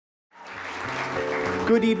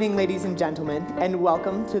Good evening, ladies and gentlemen, and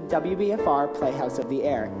welcome to WBFR Playhouse of the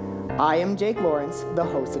Air. I am Jake Lawrence, the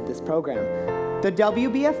host of this program. The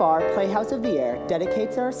WBFR Playhouse of the Air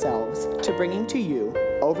dedicates ourselves to bringing to you,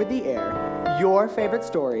 over the air, your favorite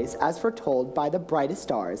stories as foretold by the brightest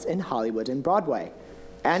stars in Hollywood and Broadway.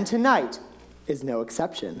 And tonight is no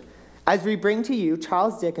exception, as we bring to you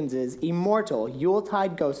Charles Dickens' immortal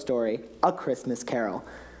Yuletide ghost story, A Christmas Carol.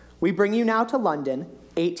 We bring you now to London,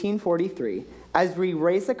 1843, as we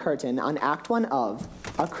raise the curtain on Act 1 of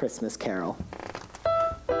A Christmas Carol.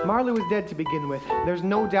 Marley was dead to begin with. There's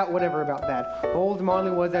no doubt whatever about that. Old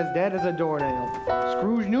Marley was as dead as a doornail.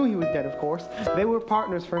 Scrooge knew he was dead, of course. They were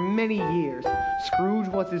partners for many years. Scrooge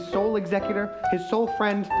was his sole executor, his sole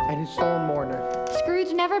friend, and his sole mourner.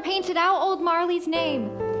 Scrooge never painted out old Marley's name.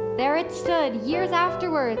 There it stood, years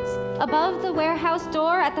afterwards, above the warehouse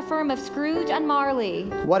door at the firm of Scrooge and Marley.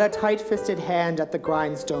 What a tight-fisted hand at the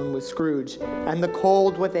grindstone was Scrooge, and the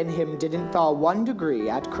cold within him didn't thaw 1 degree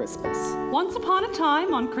at Christmas. Once upon a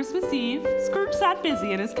time, on Christmas Eve, Scrooge sat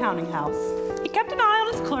busy in his counting house. He kept an eye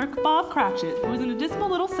on his clerk, Bob Cratchit, who was in a dismal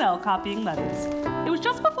little cell copying letters. It was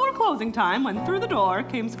just before closing time when through the door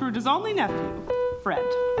came Scrooge's only nephew, Fred.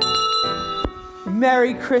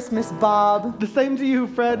 Merry Christmas, Bob. The same to you,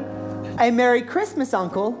 Fred. A Merry Christmas,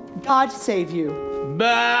 Uncle. God save you.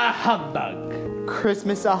 Bah, humbug.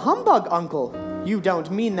 Christmas a humbug, Uncle. You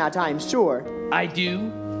don't mean that, I'm sure. I do.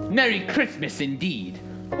 Merry Christmas, indeed.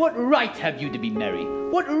 What right have you to be merry?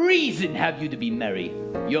 What reason have you to be merry?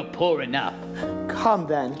 You're poor enough. Come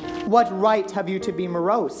then. What right have you to be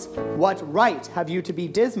morose? What right have you to be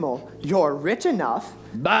dismal? You're rich enough.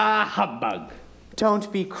 Bah, humbug.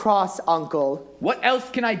 Don't be cross, Uncle. What else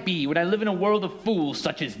can I be when I live in a world of fools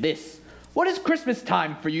such as this? What is Christmas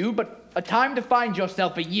time for you but a time to find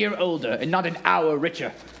yourself a year older and not an hour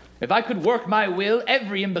richer? If I could work my will,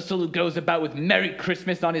 every imbecile who goes about with Merry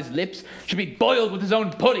Christmas on his lips should be boiled with his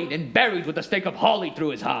own pudding and buried with a stake of holly through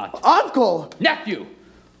his heart. Uncle! Nephew!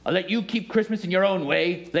 I'll let you keep Christmas in your own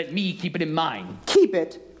way. Let me keep it in mine. Keep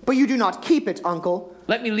it, but you do not keep it, Uncle.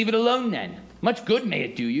 Let me leave it alone then. Much good may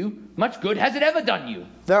it do you. Much good has it ever done you.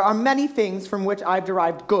 There are many things from which I've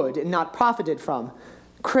derived good and not profited from.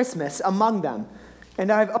 Christmas among them.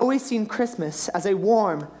 And I've always seen Christmas as a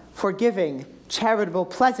warm, forgiving, charitable,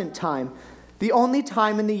 pleasant time. The only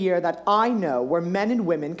time in the year that I know where men and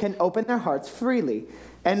women can open their hearts freely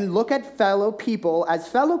and look at fellow people as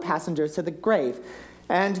fellow passengers to the grave.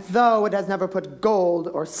 And though it has never put gold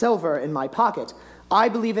or silver in my pocket, I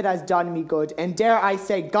believe it has done me good, and dare I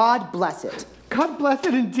say, God bless it. God bless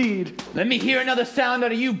it indeed. Let me hear another sound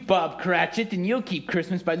out of you, Bob Cratchit, and you'll keep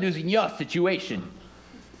Christmas by losing your situation.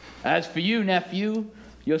 As for you, nephew,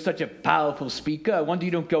 you're such a powerful speaker, I wonder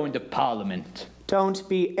you don't go into Parliament. Don't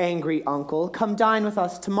be angry, Uncle. Come dine with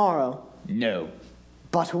us tomorrow. No.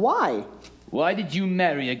 But why? Why did you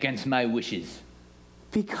marry against my wishes?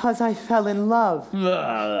 Because I fell in love.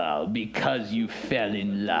 Well, because you fell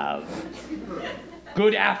in love.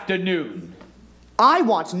 Good afternoon. I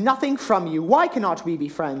want nothing from you. Why cannot we be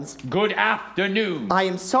friends? Good afternoon. I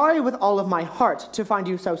am sorry with all of my heart to find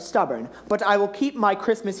you so stubborn, but I will keep my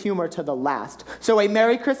Christmas humor to the last. So a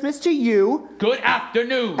Merry Christmas to you. Good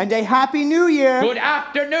afternoon. And a Happy New Year. Good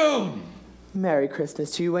afternoon. Merry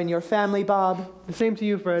Christmas to you and your family, Bob. The same to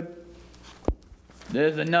you, Fred.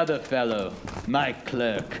 There's another fellow, my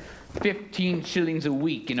clerk. 15 shillings a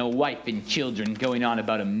week and a wife and children going on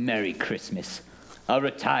about a Merry Christmas. I'll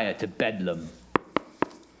retire to Bedlam.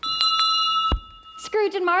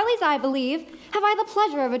 Scrooge and Marley's, I believe. Have I the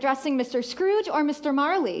pleasure of addressing Mr. Scrooge or Mr.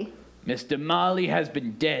 Marley? Mr. Marley has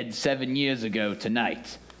been dead 7 years ago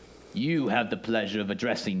tonight. You have the pleasure of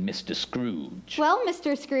addressing Mr. Scrooge. Well,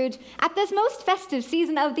 Mr. Scrooge, at this most festive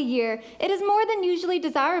season of the year, it is more than usually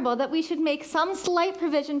desirable that we should make some slight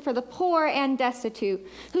provision for the poor and destitute,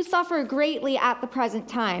 who suffer greatly at the present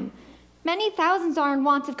time. Many thousands are in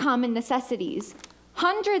want of common necessities.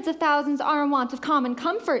 Hundreds of thousands are in want of common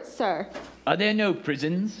comforts, sir. Are there no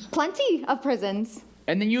prisons? Plenty of prisons.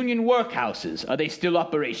 And the union workhouses, are they still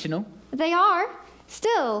operational? They are.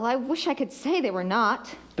 Still, I wish I could say they were not.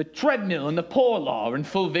 The treadmill and the poor law are in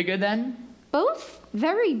full vigor then? Both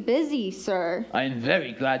very busy, sir. I am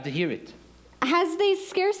very glad to hear it. As they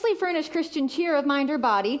scarcely furnish Christian cheer of mind or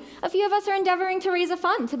body, a few of us are endeavoring to raise a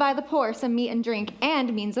fund to buy the poor some meat and drink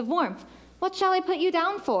and means of warmth. What shall I put you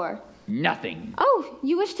down for? Nothing. Oh,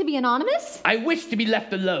 you wish to be anonymous? I wish to be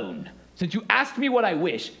left alone. Since you asked me what I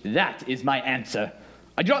wish, that is my answer.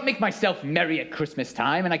 I do not make myself merry at Christmas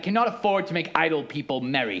time, and I cannot afford to make idle people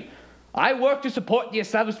merry. I work to support the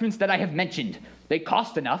establishments that I have mentioned. They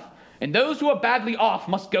cost enough, and those who are badly off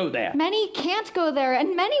must go there. Many can't go there,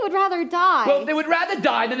 and many would rather die. Well, if they would rather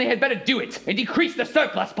die, then they had better do it and decrease the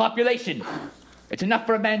surplus population. It's enough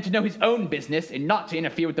for a man to know his own business and not to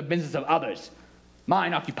interfere with the business of others.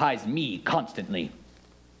 Mine occupies me constantly.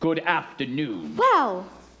 Good afternoon. Well.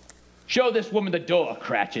 Show this woman the door,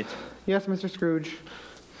 Cratchit. Yes, Mr. Scrooge.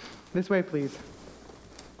 This way, please.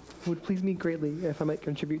 It would please me greatly if I might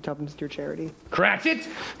contribute tuppence to your charity. Cratchit!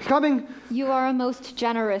 Coming! You are a most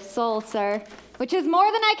generous soul, sir, which is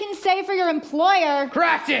more than I can say for your employer.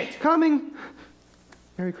 Cratchit! Coming!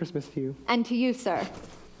 Merry Christmas to you. And to you, sir.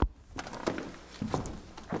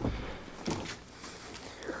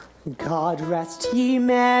 God rest ye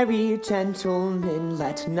merry gentlemen,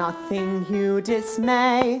 let nothing you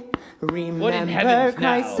dismay. Remember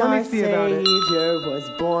Christ our Savior was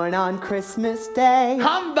born on Christmas Day.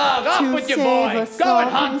 Humbug! Off with you, boy! Go and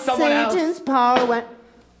hunt someone else! Satan's power went...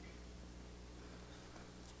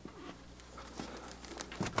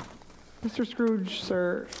 Mr. Scrooge,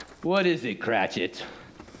 sir. What is it, Cratchit?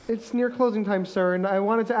 It's near closing time, sir, and I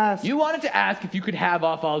wanted to ask... You wanted to ask if you could have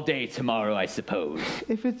off all day tomorrow, I suppose.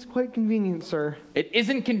 If it's quite convenient, sir. It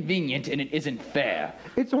isn't convenient and it isn't fair.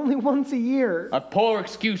 It's only once a year. A poor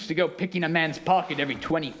excuse to go picking a man's pocket every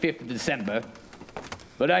 25th of December.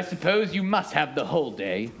 But I suppose you must have the whole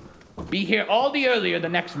day. Be here all the earlier the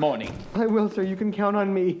next morning. I will, sir. You can count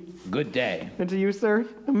on me. Good day. And to you, sir,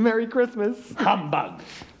 a Merry Christmas. Humbug.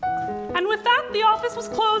 And with that, the office was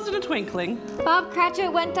closed in a twinkling. Bob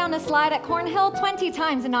Cratchit went down a slide at Cornhill 20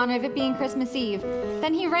 times in honor of it being Christmas Eve.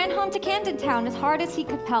 Then he ran home to Camden Town as hard as he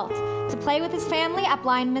could pelt, to play with his family at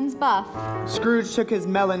Blindman's Buff. Scrooge took his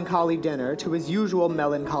melancholy dinner to his usual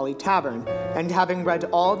melancholy tavern, and having read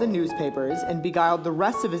all the newspapers and beguiled the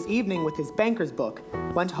rest of his evening with his banker's book,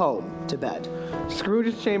 went home to bed.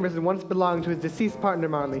 Scrooge's chambers had once belonged to his deceased partner,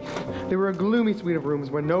 Marley. They were a gloomy suite of rooms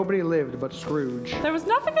where nobody lived but Scrooge. There was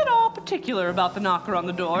nothing at all particular about the knocker on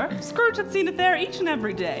the door. Scrooge had seen it there each and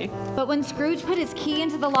every day. But when Scrooge put his key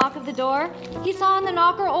into the lock of the door, he saw on the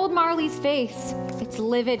knocker old Marley's face. Its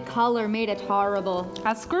livid color made it horrible.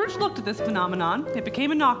 As Scrooge looked at this phenomenon, it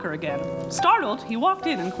became a knocker again. Startled, he walked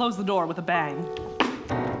in and closed the door with a bang.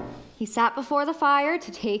 He sat before the fire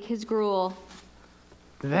to take his gruel.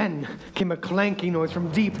 Then came a clanky noise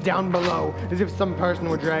from deep down below, as if some person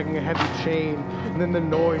were dragging a heavy chain. And then the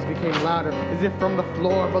noise became louder, as if from the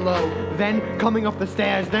floor below. Then coming up the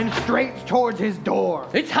stairs, then straight towards his door.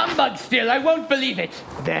 It's humbug still, I won't believe it.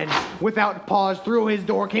 Then, without pause, through his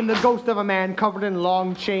door came the ghost of a man covered in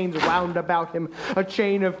long chains wound about him. A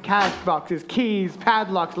chain of cash boxes, keys,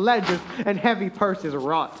 padlocks, ledgers, and heavy purses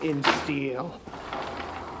wrought in steel.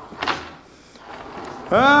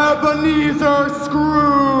 Ebenezer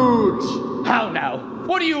Scrooge! How now?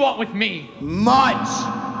 What do you want with me? Much!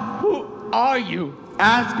 Who are you?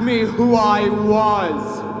 Ask me who I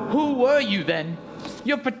was. Who were you then?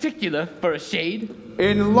 You're particular for a shade.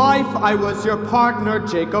 In life, I was your partner,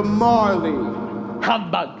 Jacob Marley.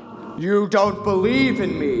 Humbug. You don't believe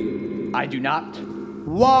in me. I do not.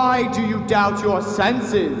 Why do you doubt your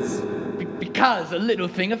senses? Because a little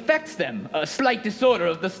thing affects them. A slight disorder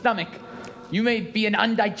of the stomach. You may be an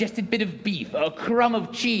undigested bit of beef, a crumb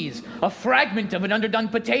of cheese, a fragment of an underdone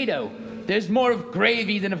potato. There's more of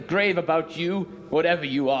gravy than of grave about you, whatever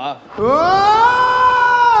you are.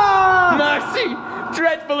 Ah! Mercy!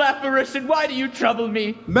 Dreadful apparition, why do you trouble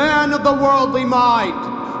me? Man of the worldly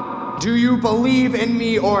mind, do you believe in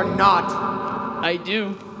me or not? I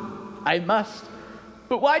do. I must.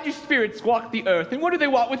 But why do spirits walk the earth, and what do they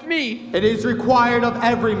want with me? It is required of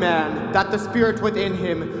every man that the spirit within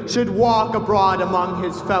him should walk abroad among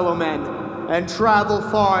his fellow men, and travel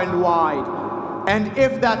far and wide. And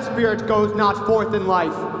if that spirit goes not forth in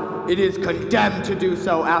life, it is condemned to do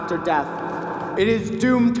so after death. It is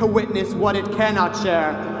doomed to witness what it cannot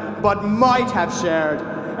share, but might have shared,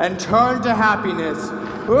 and turn to happiness.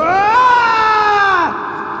 Ah!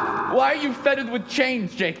 Why are you fettered with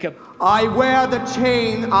chains, Jacob? I wear the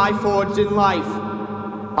chain I forged in life.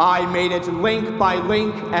 I made it link by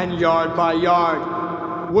link and yard by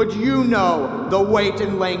yard. Would you know the weight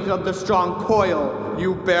and length of the strong coil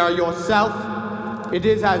you bear yourself? It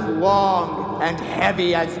is as long and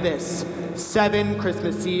heavy as this. 7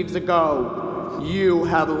 Christmas Eves ago. You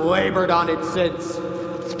have labored on it since.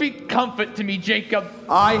 Speak comfort to me, Jacob.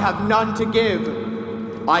 I have none to give.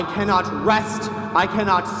 I cannot rest. I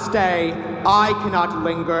cannot stay. I cannot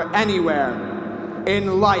linger anywhere.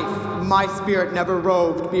 In life, my spirit never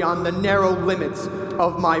roved beyond the narrow limits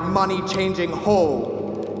of my money-changing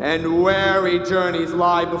hole, and weary journeys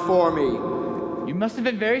lie before me. You must have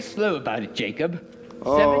been very slow about it, Jacob.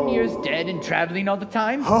 7 years dead and traveling all the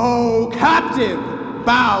time? Oh, captive!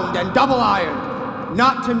 bound and double-ironed,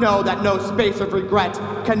 not to know that no space of regret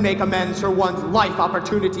can make amends for one's life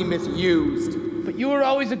opportunity misused. But you were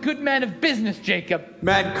always a good man of business, Jacob.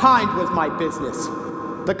 Mankind was my business.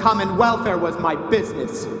 The common welfare was my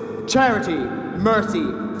business. Charity, mercy,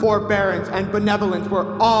 forbearance, and benevolence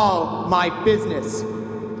were all my business.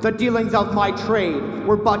 The dealings of my trade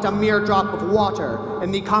were but a mere drop of water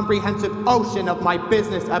in the comprehensive ocean of my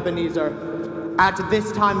business, Ebenezer. At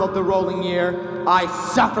this time of the rolling year, I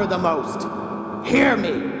suffer the most. Hear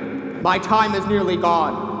me. My time is nearly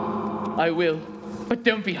gone. I will. But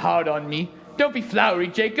don't be hard on me. Don't be flowery,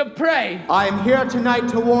 Jacob, pray. I am here tonight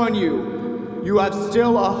to warn you. You have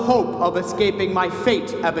still a hope of escaping my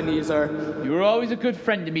fate, Ebenezer. You were always a good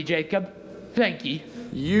friend to me, Jacob. Thank ye.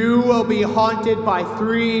 You will be haunted by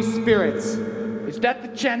 3 spirits. Is that the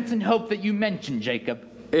chance and hope that you mentioned, Jacob?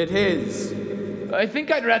 It is. I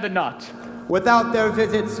think I'd rather not. Without their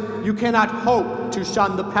visits, you cannot hope to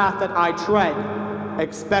shun the path that I tread.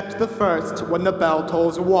 Expect the first when the bell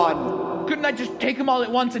tolls 1. Couldn't I just take them all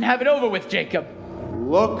at once and have it over with, Jacob?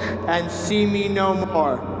 Look and see me no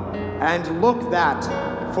more. And look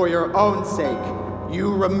that, for your own sake,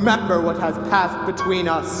 you remember what has passed between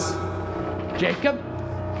us. Jacob?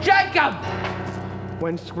 Jacob!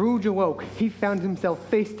 When Scrooge awoke, he found himself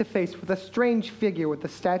face to face with a strange figure with the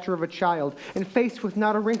stature of a child, and face with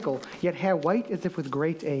not a wrinkle, yet hair white as if with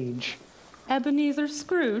great age. Ebenezer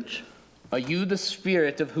Scrooge? Are you the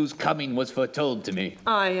spirit of whose coming was foretold to me?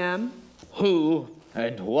 I am. Who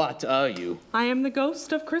and what are you? I am the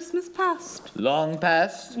ghost of Christmas past. Long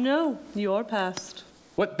past? No, your past.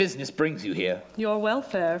 What business brings you here? Your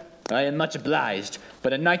welfare. I am much obliged,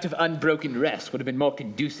 but a night of unbroken rest would have been more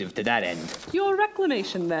conducive to that end. Your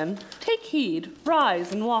reclamation, then. Take heed.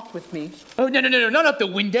 Rise and walk with me. Oh, no, not out the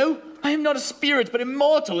window. I am not a spirit, but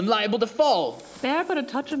immortal and liable to fall. Bear but a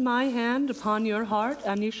touch of my hand upon your heart,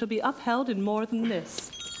 and you shall be upheld in more than this.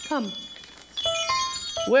 Come.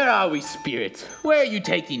 Where are we, spirit? Where are you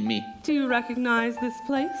taking me? Do you recognize this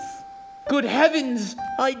place? Good heavens,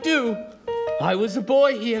 I do. I was a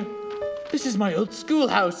boy here. This is my old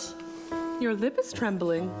schoolhouse. Your lip is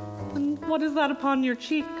trembling. And what is that upon your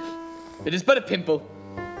cheek? It is but a pimple.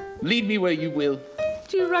 Lead me where you will.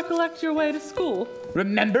 Do you recollect your way to school?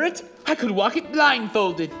 Remember it? I could walk it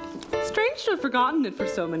blindfolded. Strange to have forgotten it for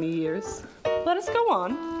so many years. Let us go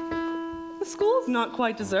on. The school is not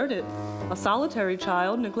quite deserted. A solitary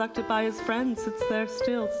child, neglected by his friends, sits there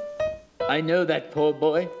still. I know that poor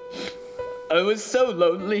boy. I was so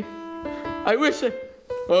lonely. I wish I...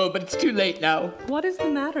 Oh, but it's too late now. What is the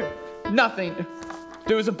matter? Nothing.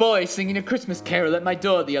 There was a boy singing a Christmas carol at my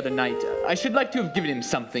door the other night. I should like to have given him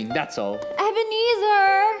something, that's all.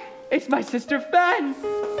 Ebenezer! It's my sister Fan.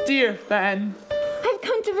 Dear Fan. I've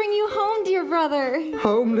come to bring you home, dear brother.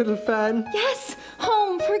 Home, little Fan? Yes,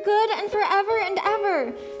 home for good and forever and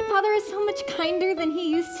ever. Father is so much kinder than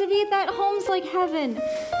he used to be. That home's like heaven.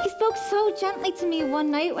 He spoke so gently to me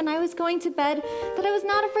one night when I was going to bed that I was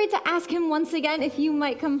not afraid to ask him once again if you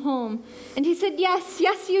might come home. And he said, yes,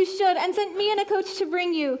 you should, and sent me in a coach to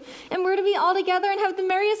bring you. And we're to be all together and have the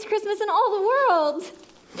merriest Christmas in all the world.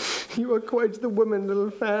 You are quite the woman,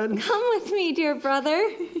 little Fan. Come with me, dear brother.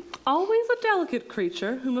 Always a delicate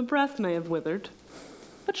creature whom a breath may have withered.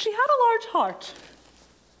 But she had a large heart.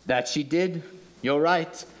 That she did. You're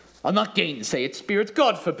right. I'll not gainsay it, spirit,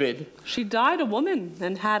 God forbid. She died a woman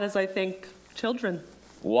and had, as I think, children.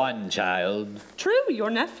 One child. True,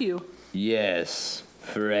 your nephew. Yes,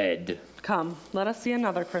 Fred. Come, let us see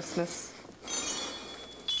another Christmas.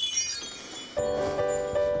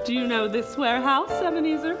 Do you know this warehouse,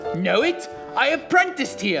 Ebenezer? Know it? I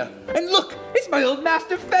apprenticed here. And look, it's my old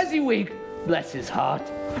master Fezziwig. Bless his heart.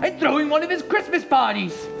 And throwing one of his Christmas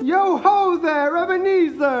parties. Yo-ho there,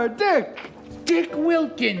 Ebenezer! Dick! Dick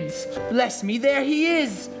Wilkins. Bless me, there he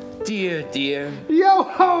is. Dear, dear.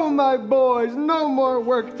 Yo-ho, my boys! No more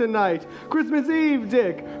work tonight. Christmas Eve,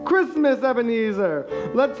 Dick. Christmas, Ebenezer.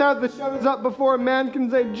 Let's have the shutters up before a man can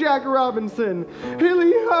say Jack Robinson.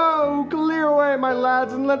 Hilly-ho! Clear away, my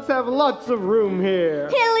lads, and let's have lots of room here.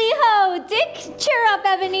 Hilly-ho! Dick, cheer up,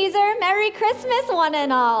 Ebenezer. Merry Christmas, one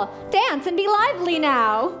and all. Dance and be lively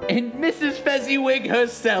now. And Mrs. Fezziwig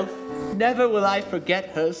herself. Never will I forget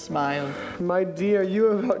her smile. My dear, you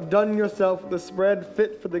have outdone yourself with a spread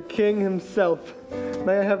fit for the king himself.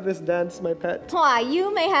 May I have this dance, my pet? Why,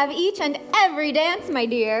 you may have each and every dance, my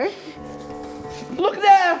dear. Look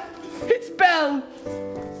there! It's Belle!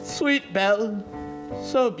 Sweet Belle.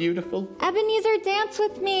 So beautiful. Ebenezer, dance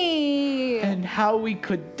with me. And how we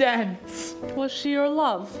could dance. Was she your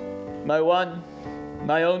love? My one,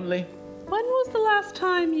 my only. When was the last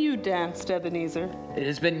time you danced, Ebenezer? It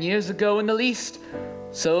has been years ago in the least.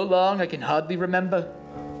 So long I can hardly remember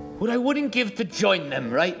what I wouldn't give to join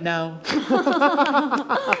them right now.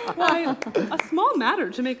 Why, a small matter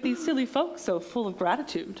to make these silly folks so full of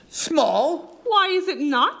gratitude. Small? Why is it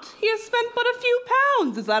not? He has spent but a few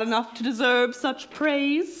pounds. Is that enough to deserve such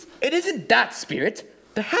praise? It isn't that, Spirit.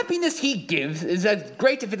 The happiness he gives is as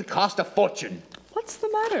great if it cost a fortune. What's the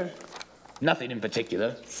matter? Nothing in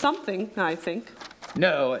particular. Something, I think.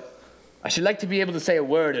 No, I should like to be able to say a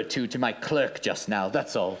word or two to my clerk just now,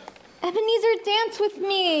 that's all. Ebenezer, dance with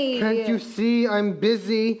me. Can't you see I'm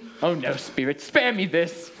busy? Oh no, Spirit, spare me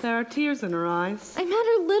this. There are tears in her eyes. I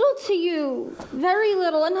matter little to you. Very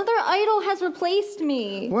little. Another idol has replaced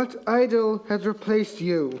me. What idol has replaced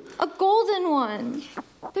you? A golden one.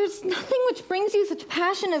 There's nothing which brings you such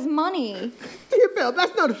passion as money. Dear Belle,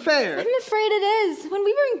 that's not fair. I'm afraid it is. When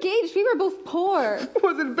we were engaged, we were both poor.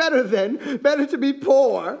 Was it better then? Better to be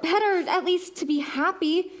poor? Better, at least, to be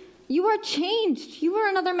happy. You are changed. You were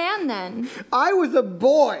another man then. I was a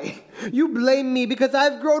boy. You blame me because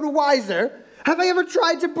I've grown wiser. Have I ever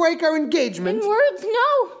tried to break our engagement? In words,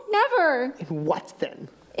 no, never. In what then?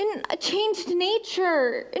 In a changed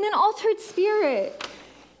nature, in an altered spirit,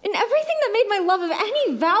 in everything that made my love of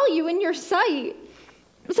any value in your sight.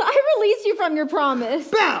 So I release you from your promise.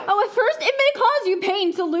 Belle! Oh, at first it may cause you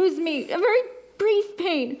pain to lose me, a very brief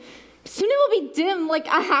pain. Soon it will be dim like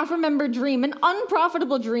a half-remembered dream, an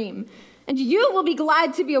unprofitable dream. And you will be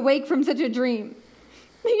glad to be awake from such a dream.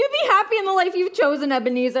 May you be happy in the life you've chosen,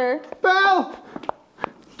 Ebenezer. Belle!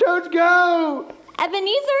 Don't go!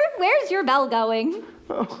 Ebenezer, where's your bell going?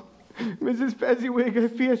 Oh, Mrs. Fezziwig, I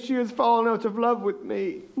fear she has fallen out of love with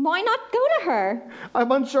me. Why not go to her?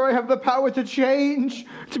 I'm unsure I have the power to change,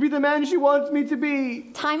 to be the man she wants me to be.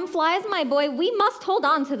 Time flies, my boy. We must hold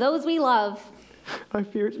on to those we love. I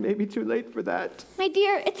fear it may be too late for that. My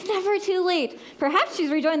dear, it's never too late. Perhaps she's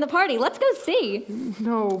rejoined the party. Let's go see.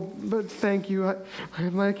 No, but thank you. I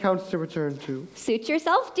have my accounts to return to. Suit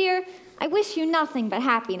yourself, dear. I wish you nothing but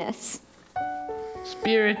happiness.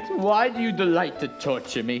 Spirit, why do you delight to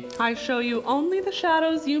torture me? I show you only the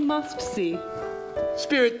shadows you must see.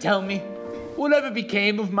 Spirit, tell me, whatever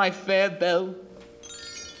became of my fair Belle?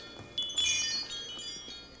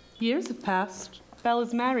 Years have passed. Belle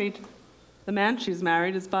is married. The man she's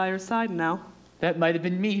married is by her side now. That might have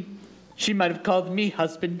been me. She might have called me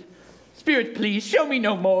husband. Spirit, please, show me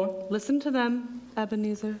no more. Listen to them,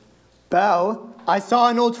 Ebenezer. Belle, I saw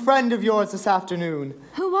an old friend of yours this afternoon.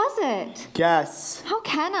 Who was it? Guess. How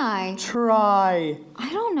can I? Try.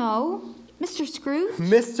 I don't know. Mr. Scrooge?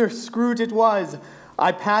 Mr. Scrooge it was.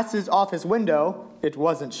 I passed his office window. It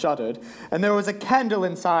wasn't shuttered. And there was a candle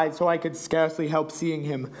inside, so I could scarcely help seeing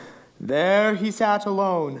him. There he sat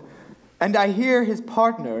alone. And I hear his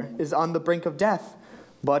partner is on the brink of death.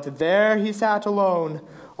 But there he sat alone,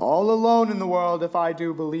 all alone in the world, if I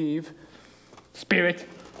do believe. Spirit,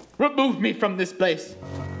 remove me from this place.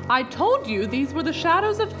 I told you these were the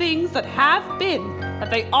shadows of things that have been.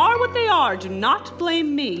 That they are what they are. Do not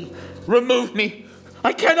blame me. Remove me.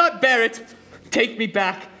 I cannot bear it. Take me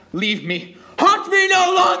back. Leave me. Haunt me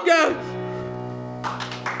no longer!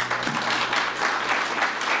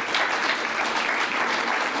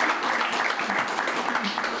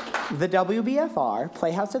 The WBFR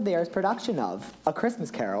Playhouse of the Air's production of A Christmas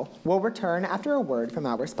Carol will return after a word from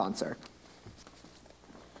our sponsor.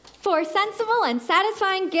 For sensible and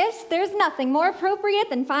satisfying gifts, there's nothing more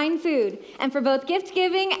appropriate than fine food. And for both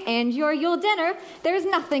gift-giving and your Yule dinner, there's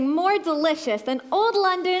nothing more delicious than Old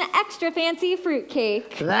London extra fancy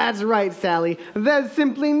fruitcake. That's right, Sally. There's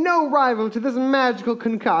simply no rival to this magical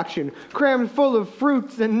concoction, crammed full of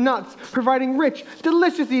fruits and nuts, providing rich,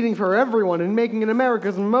 delicious eating for everyone and making it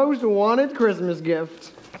America's most wanted Christmas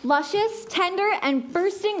gift. Luscious, tender, and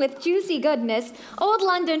bursting with juicy goodness, Old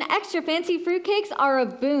London extra fancy fruitcakes are a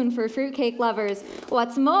boon for fruitcake lovers.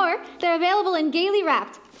 What's more, they're available in gaily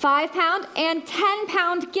wrapped 5-pound and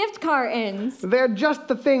 10-pound gift cartons. They're just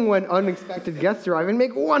the thing when unexpected guests arrive and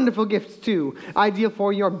make wonderful gifts, too. Ideal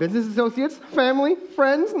for your business associates, family,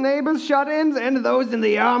 friends, neighbors, shut-ins, and those in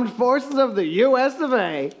the armed forces of the U.S. of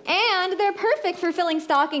A. And they're perfect for filling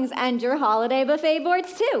stockings and your holiday buffet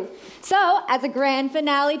boards, too. So, as a grand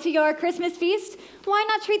finale to your Christmas feast, why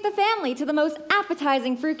not treat the family to the most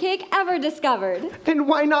appetizing fruitcake ever discovered? And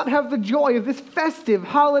why not have the joy of this festive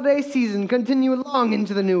holiday season continue long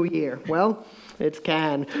into the new year? Well, It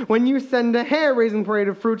can. When you send a hair-raising parade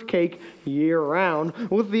of fruitcake year-round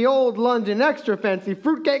with the Old London Extra Fancy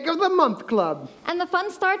Fruitcake of the Month Club. And the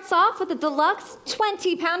fun starts off with a deluxe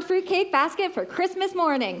 20-pound fruitcake basket for Christmas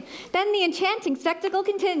morning. Then the enchanting spectacle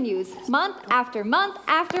continues, month after month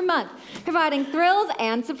after month, providing thrills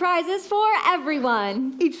and surprises for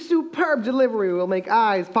everyone. Each superb delivery will make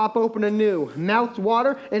eyes pop open anew, mouths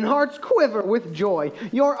water, and hearts quiver with joy.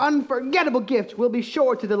 Your unforgettable gift will be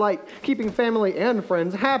sure to delight, keeping family and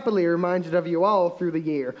friends happily reminded of you all through the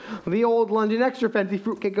year. The Old London Extra Fancy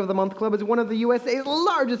Fruitcake of the Month Club is one of the USA's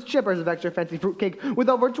largest shippers of extra fancy fruitcake, with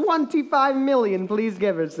over 25 million please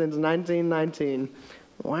givers since 1919.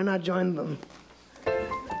 Why not join them?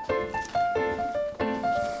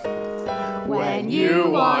 When you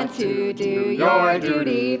want to do your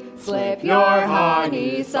duty, slip your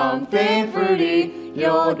honey something fruity.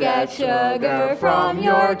 You'll get sugar from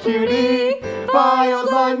your cutie. Buy Old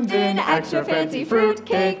London Extra Fancy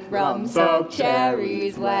Fruitcake. Rum-soaked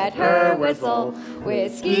cherries wet her whistle.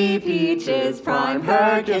 Whiskey peaches prime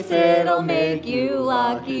her kiss. It'll make you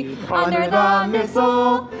lucky under the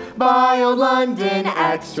missile. Buy Old London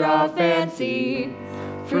Extra Fancy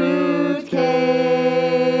Fruitcake.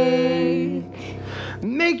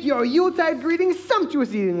 Make your Yuletide greetings sumptuous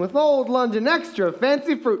eating with Old London Extra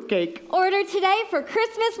Fancy Fruitcake. Order today for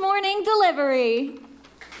Christmas morning delivery.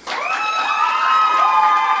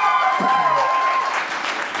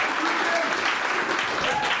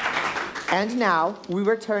 And now, we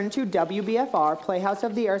return to WBFR Playhouse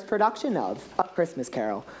of the Air's production of A Christmas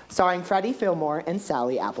Carol, starring Freddie Fillmore and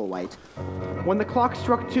Sally Applewhite. When the clock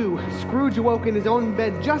struck 2, Scrooge awoke in his own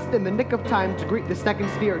bed just in the nick of time to greet the second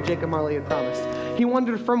spirit Jacob Marley had promised. He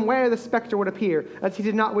wondered from where the specter would appear, as he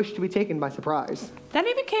did not wish to be taken by surprise. Then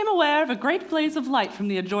he became aware of a great blaze of light from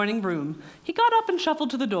the adjoining room. He got up and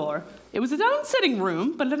shuffled to the door. It was his own sitting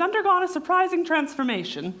room, but it had undergone a surprising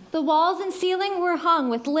transformation. The walls and ceiling were hung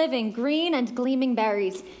with living, green, and gleaming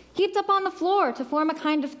berries, heaped up on the floor to form a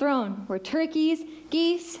kind of throne, where turkeys,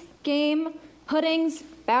 geese, game, puddings,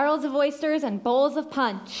 barrels of oysters, and bowls of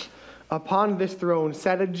punch. Upon this throne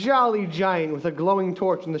sat a jolly giant with a glowing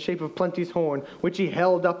torch in the shape of Plenty's horn, which he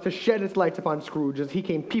held up to shed its light upon Scrooge as he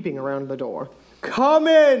came peeping around the door. Come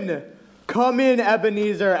in! Come in,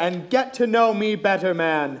 Ebenezer, and get to know me better,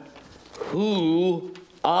 man. Who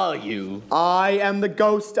are you? I am the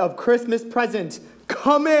ghost of Christmas present.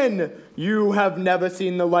 Come in! You have never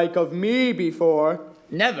seen the like of me before.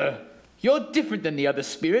 Never. You're different than the other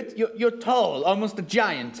spirit. You're tall, almost a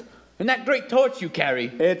giant. And that great torch you carry.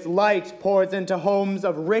 Its light pours into homes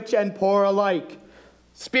of rich and poor alike.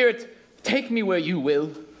 Spirit, take me where you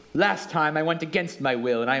will. Last time I went against my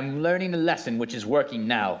will, and I am learning a lesson which is working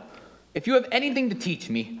now. If you have anything to teach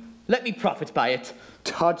me, let me profit by it.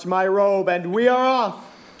 Touch my robe, and we are off.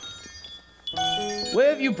 Where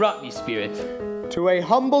have you brought me, Spirit? To a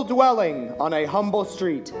humble dwelling on a humble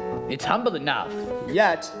street. It's humble enough.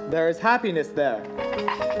 Yet there is happiness there.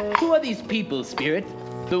 Who are these people, Spirit?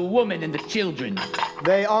 The woman and the children.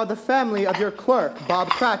 They are the family of your clerk, Bob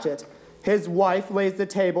Cratchit. His wife lays the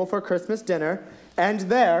table for Christmas dinner, and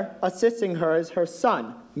there, assisting her, is her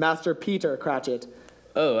son, Master Peter Cratchit.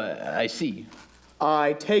 Oh, I see.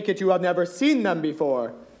 I take it you have never seen them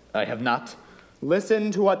before. I have not.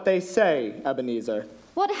 Listen to what they say, Ebenezer.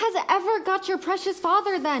 What has ever got your precious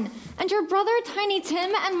father, then? And your brother, Tiny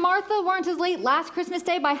Tim, and Martha weren't as late last Christmas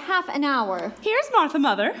Day by half an hour. Here's Martha,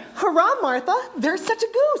 Mother. Hurrah, Martha! There's such a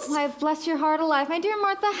goose! Why, bless your heart alive, my dear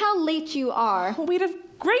Martha, how late you are. We'd a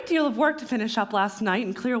great deal of work to finish up last night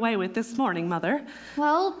and clear away with this morning, Mother.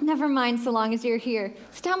 Well, never mind so long as you're here.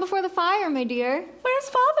 Sit down before the fire, my dear. Where's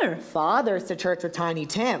Father? Father's to church with Tiny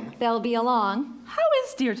Tim. They'll be along. How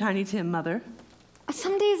is dear Tiny Tim, Mother?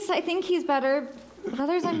 Some days I think he's better, but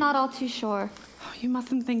others I'm not all too sure. Oh, you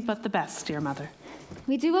mustn't think but the best, dear Mother.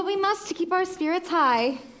 We do what we must to keep our spirits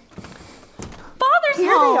high. Father's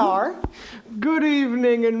Here home! they are. Good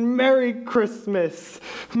evening and Merry Christmas.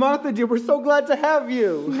 Martha, dear, we're so glad to have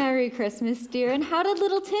you. Merry Christmas, dear. And how did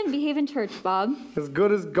little Tim behave in church, Bob? As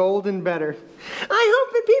good as gold and better. I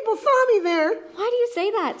hope that people saw me there. Why do you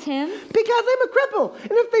say that, Tim? Because I'm a cripple,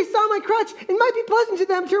 and if they saw my crutch, it might be pleasant to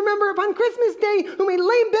them to remember upon Christmas Day who made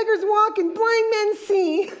lame beggars walk and blind men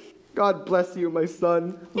see. God bless you, my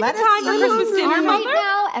son. Let us time for eat. Christmas dinner, All right Mother?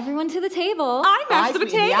 now, everyone to the table. I mashed the Eyes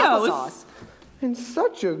meet potatoes. applesauce. And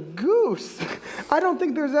such a goose. I don't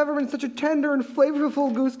think there's ever been such a tender and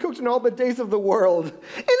flavorful goose cooked in all the days of the world. And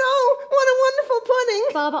oh, what a wonderful pudding.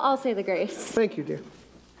 Bob, I'll say the grace. Thank you, dear.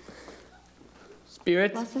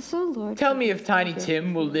 Spirit, Bless us, O Lord. tell me if Tiny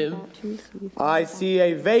Tim will live. I see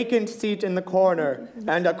a vacant seat in the corner,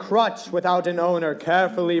 and a crutch without an owner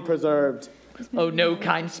carefully preserved. Oh, no,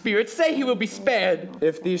 kind spirit, say he will be spared.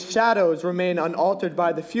 If these shadows remain unaltered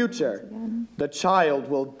by the future, the child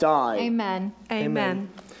will die. Amen. Amen.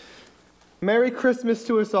 Merry Christmas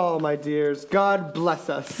to us all, my dears. God bless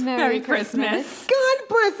us. Merry Christmas. God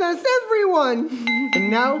bless us, everyone. And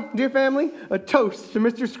now, dear family, a toast to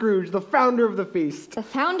Mr. Scrooge, the founder of the feast. The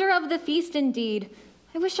founder of the feast, indeed.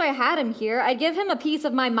 I wish I had him here. I'd give him a piece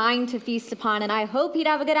of my mind to feast upon, and I hope he'd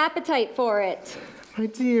have a good appetite for it. My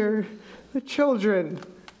dear, the children,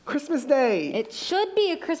 Christmas Day. It should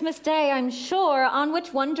be a Christmas day, I'm sure, on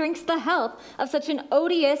which one drinks the health of such an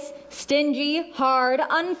odious, stingy, hard,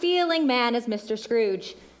 unfeeling man as Mr.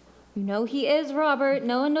 Scrooge. You know he is, Robert.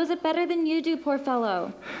 No one knows it better than you do, poor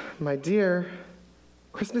fellow. My dear,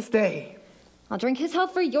 Christmas Day. I'll drink his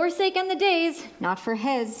health for your sake and the day's, not for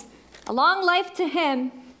his. A long life to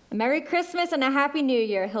him, a Merry Christmas and a Happy New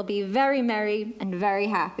Year. He'll be very merry and very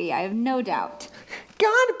happy, I have no doubt.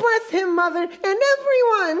 God bless him, Mother, and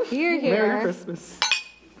everyone. Hear, hear. Merry Christmas.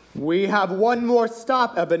 We have one more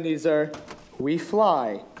stop, Ebenezer. We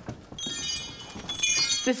fly.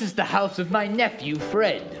 This is the house of my nephew,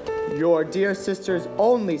 Fred. Your dear sister's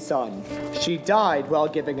only son. She died while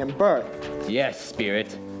giving him birth. Yes,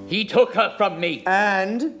 spirit. He took her from me.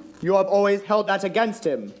 And you have always held that against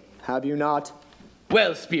him, have you not?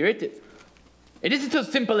 Well, spirit, it isn't so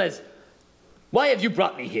simple as, why have you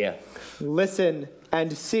brought me here? Listen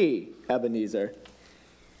and see, Ebenezer.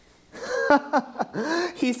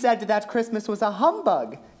 He said that Christmas was a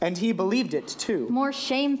humbug, and he believed it too. More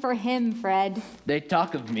shame for him, Fred. They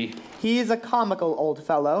talk of me. He's a comical old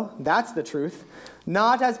fellow, that's the truth.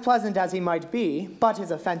 Not as pleasant as he might be, but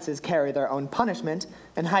his offenses carry their own punishment,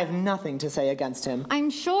 and I have nothing to say against him. I'm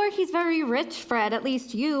sure he's very rich, Fred. At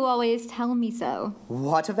least you always tell me so.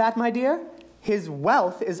 What of that, my dear? His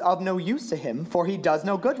wealth is of no use to him, for he does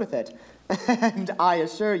no good with it. And I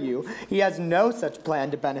assure you, he has no such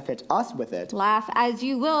plan to benefit us with it. Laugh as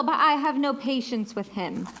you will, but I have no patience with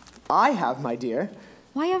him. I have, my dear.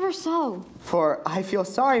 Why ever so? For I feel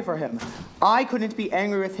sorry for him. I couldn't be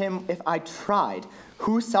angry with him if I tried.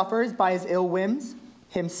 Who suffers by his ill whims?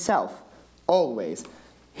 Himself, always.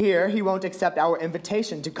 Here, he won't accept our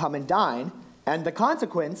invitation to come and dine, and the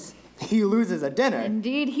consequence, he loses a dinner.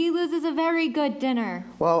 Indeed, he loses a very good dinner.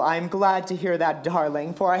 Well, I'm glad to hear that,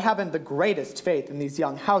 darling, for I haven't the greatest faith in these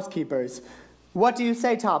young housekeepers. What do you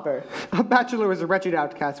say, Topper? A bachelor is a wretched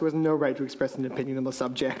outcast who has no right to express an opinion on the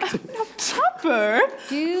subject. Topper!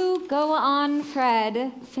 Do go on,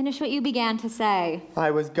 Fred. Finish what you began to say. I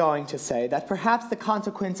was going to say that perhaps the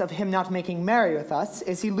consequence of him not making merry with us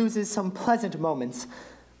is he loses some pleasant moments.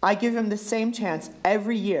 I give him the same chance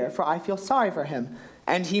every year, for I feel sorry for him.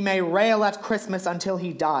 And he may rail at Christmas until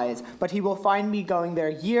he dies, but he will find me going there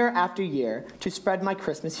year after year to spread my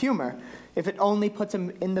Christmas humor, if it only puts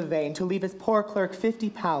him in the vein to leave his poor clerk 50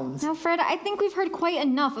 pounds. Now, Fred, I think we've heard quite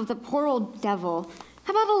enough of the poor old devil.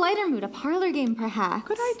 How about a lighter mood, a parlor game, perhaps?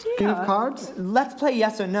 Good idea. Game of cards? Let's play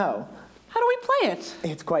yes or no. How do we play it?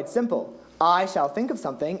 It's quite simple. I shall think of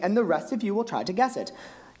something, and the rest of you will try to guess it.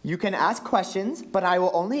 You can ask questions, but I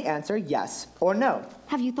will only answer yes or no.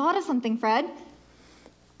 Have you thought of something, Fred?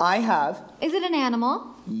 I have. Is it an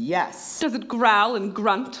animal? Yes. Does it growl and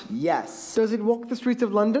grunt? Yes. Does it walk the streets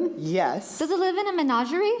of London? Yes. Does it live in a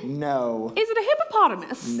menagerie? No. Is it a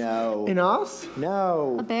hippopotamus? No. In us? A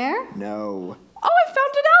No. bear? No. Oh, I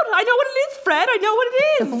found it out! I know what it is, Fred! I know what it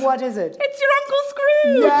is! What is it? It's your Uncle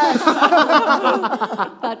Scrooge! Yes!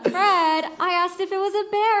 But, Fred, I asked if it was a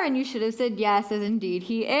bear, and you should have said yes, as indeed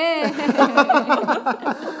he is.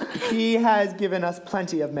 He has given us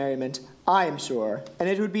plenty of merriment, I am sure, and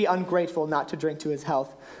it would be ungrateful not to drink to his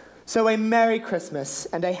health. So a Merry Christmas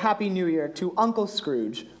and a Happy New Year to Uncle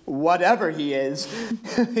Scrooge, whatever he is.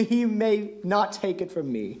 He may not take it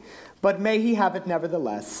from me, but may he have it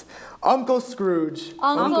nevertheless. Uncle Scrooge.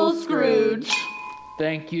 Uncle Scrooge.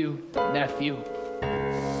 Thank you, nephew.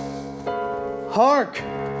 Hark!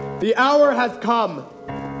 The hour has come.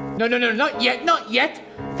 No, not yet, not yet.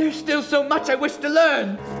 There's still so much I wish to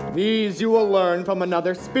learn. These you will learn from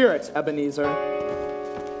another spirit, Ebenezer.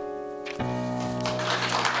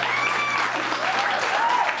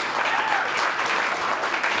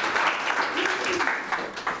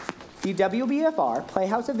 The WBFR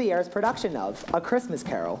Playhouse of the Air's production of A Christmas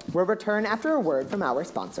Carol will return after a word from our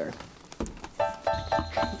sponsor.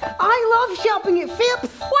 I love shopping at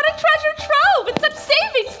Phipps! What a treasure trove! And such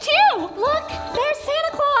savings, too! Look, there's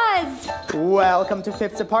Santa Claus! Welcome to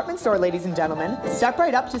Phipps Department Store, ladies and gentlemen. Step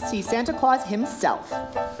right up to see Santa Claus himself.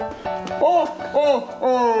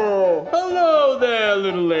 Oh! Hello there,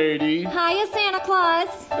 little lady. Hiya, Santa Claus.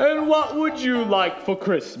 And what would you like for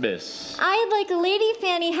Christmas? I'd like a Lady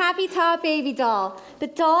Fanny Happy Tot baby doll. The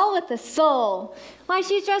doll with the soul. Why,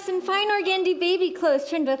 she's dressed in fine organdy baby clothes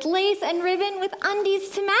trimmed with lace and ribbon with undies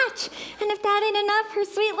to match. And if that ain't enough, her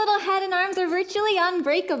sweet little head and arms are virtually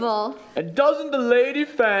unbreakable. And doesn't the Lady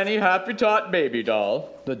Fanny Happy Tot baby doll,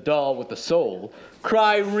 the doll with the soul,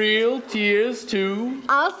 cry real tears too?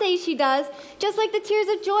 I'll say she does, just like the tears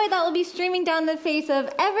of joy that will be streaming down the face of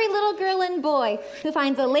every little girl and boy who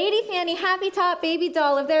finds a Lady Fanny Happy Tot baby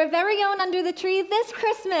doll of their very own under the tree this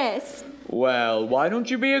Christmas. Well, why don't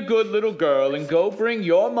you be a good little girl and go bring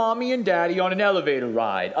your mommy and daddy on an elevator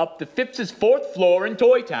ride up to Phipps's 4th floor in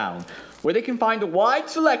Toy Town, where they can find a wide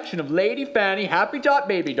selection of Lady Fanny Happy Tot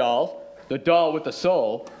baby dolls, the doll with the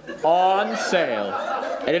soul, on sale.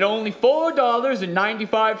 And at only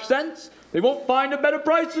 $4.95, they won't find a better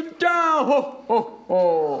price in town. Ho, ho,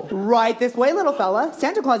 ho. Right this way, little fella.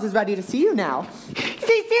 Santa Claus is ready to see you now.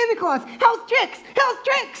 Say, Santa Claus, how's tricks? How's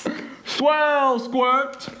tricks? Swell,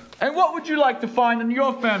 Squirt. And what would you like to find on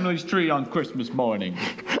your family's tree on Christmas morning?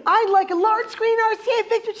 I'd like a large-screen RCA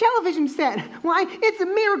Victor television set. Why, it's a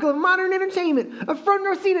miracle of modern entertainment. A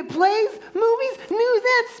front-row seat at plays, movies, news,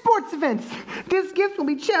 and sports events. This gift will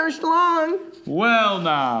be cherished long. Well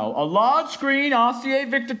now, a large-screen RCA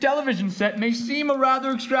Victor television set may seem a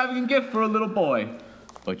rather extravagant gift for a little boy.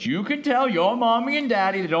 But you can tell your mommy and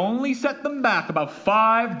daddy that only set them back about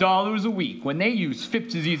 $5 a week when they use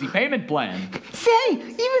Phipps's Easy Payment Plan. Say,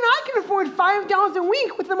 even I can afford $5 a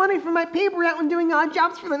week with the money from my paper route when doing odd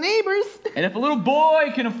jobs for the neighbors. And if a little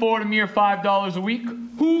boy can afford a mere $5 a week,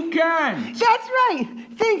 who can? That's right.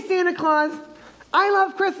 Thanks, Santa Claus. I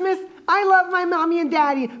love Christmas. I love my mommy and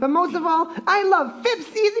daddy. But most of all, I love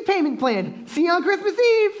Phipps's Easy Payment Plan. See you on Christmas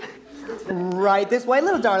Eve. Right this way,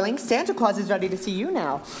 little darling. Santa Claus is ready to see you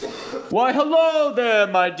now. Why, hello there,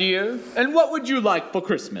 my dear. And what would you like for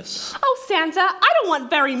Christmas? Oh, Santa, I don't want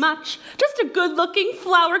very much. Just a good-looking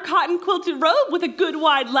flower cotton quilted robe with a good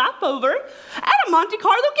wide lap over, and a Monte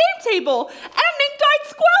Carlo game table, and a mink-dyed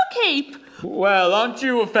squirrel cape. Well, aren't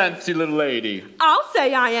you a fancy little lady? I'll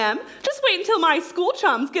say I am. Just wait until my school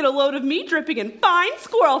chums get a load of me dripping in fine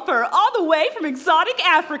squirrel fur all the way from exotic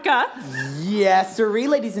Africa. Yes, sirree,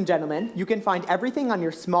 ladies and gentlemen. You can find everything on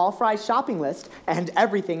your small fry shopping list and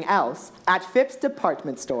everything else at Phipps's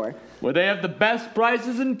department store. Where they have the best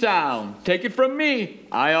prices in town. Take it from me.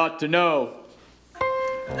 I ought to know.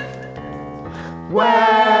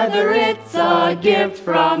 Whether it's a gift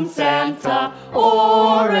from Santa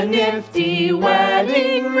or a nifty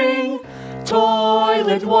wedding ring,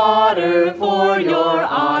 toilet water for your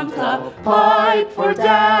aunt, a pipe for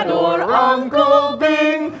dad or Uncle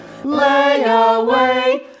Bing,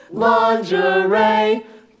 layaway, lingerie,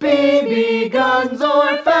 BB guns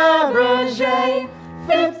or Fabergé.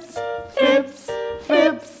 Phipps, Phipps,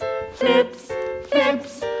 Phipps, Phipps,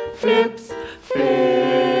 Phipps, Phipps,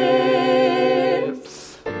 Phipps.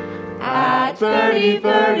 At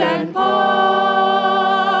 33rd and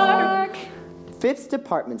Park. Phipps's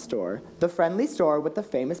department store, the friendly store with the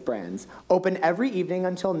famous brands, open every evening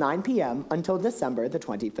until 9 p.m. until December the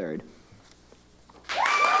 23rd.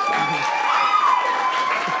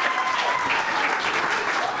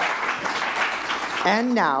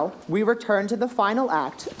 And now, we return to the final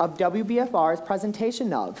act of WBFR's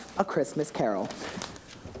presentation of A Christmas Carol.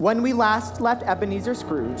 When we last left Ebenezer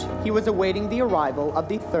Scrooge, he was awaiting the arrival of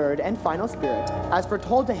the third and final spirit, as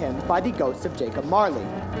foretold to him by the ghost of Jacob Marley.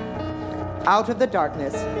 Out of the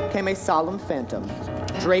darkness came a solemn phantom,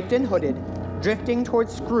 draped and hooded, drifting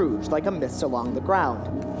towards Scrooge like a mist along the ground.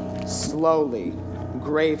 Slowly,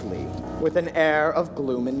 gravely, with an air of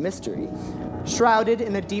gloom and mystery, shrouded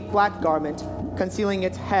in a deep black garment, concealing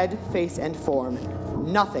its head, face, and form,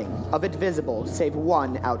 nothing of it visible save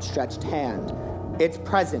one outstretched hand. Its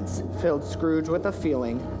presence filled Scrooge with a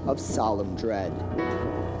feeling of solemn dread.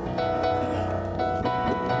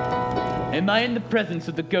 Am I in the presence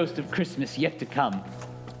of the ghost of Christmas yet to come?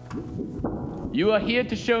 You are here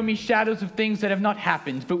to show me shadows of things that have not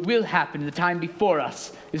happened, but will happen in the time before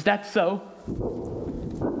us. Is that so?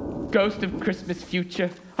 Ghost of Christmas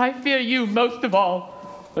future, I fear you most of all.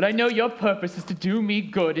 But I know your purpose is to do me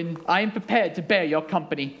good, and I am prepared to bear your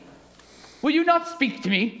company. Will you not speak to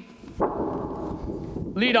me?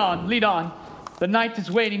 Lead on, lead on. The night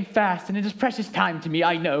is waning fast, and it is precious time to me,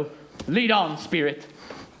 I know. Lead on, spirit.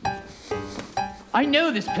 I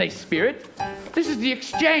know this place, spirit. This is the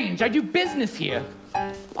exchange. I do business here.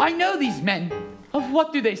 I know these men. Of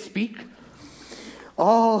what do they speak?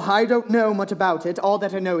 Oh, I don't know much about it. All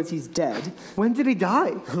that I know is he's dead. When did he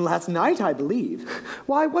die? Last night, I believe.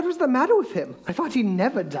 Why, what was the matter with him? I thought he'd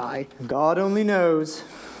never die. God only knows.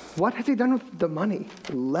 What has he done with the money?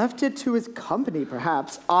 Left it to his company,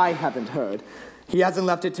 perhaps. I haven't heard. He hasn't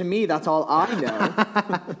left it to me, that's all I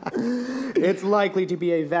know. It's likely to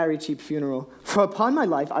be a very cheap funeral, for upon my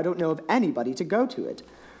life, I don't know of anybody to go to it.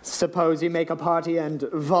 Suppose you make a party and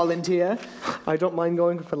volunteer? I don't mind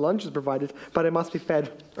going if lunch is provided, but I must be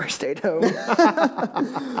fed, or stay at home.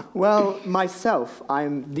 Well, myself,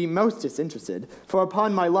 I'm the most disinterested, for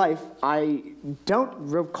upon my life, I don't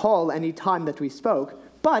recall any time that we spoke,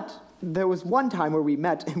 but there was one time where we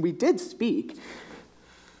met, and we did speak.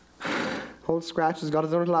 Old Scratch has got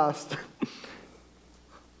his own at last.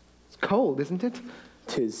 It's cold, isn't it?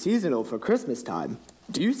 'Tis seasonal for Christmas time.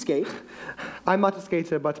 Do you skate? I'm not a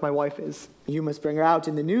skater, but my wife is. You must bring her out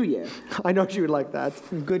in the new year. I know she would like that.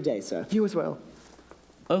 Good day, sir. You as well.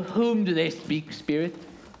 Of whom do they speak, Spirit?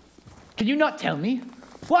 Can you not tell me?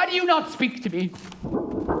 Why do you not speak to me?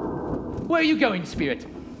 Where are you going, Spirit?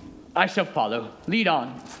 I shall follow. Lead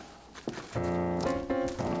on.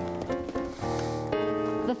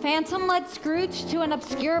 The phantom led Scrooge to an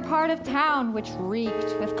obscure part of town which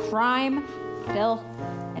reeked with crime, filth,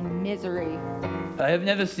 and misery. I have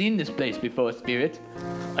never seen this place before, Spirit.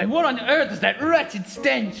 And what on earth is that wretched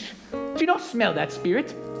stench? Do you not smell that,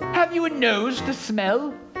 Spirit? Have you a nose to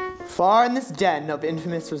smell? Far in this den of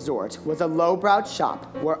infamous resort was a low-browed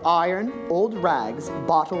shop where iron, old rags,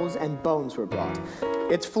 bottles, and bones were brought.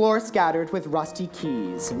 Its floor scattered with rusty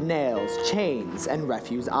keys, nails, chains, and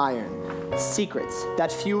refuse iron. Secrets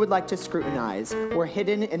that few would like to scrutinize were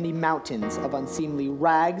hidden in the mountains of unseemly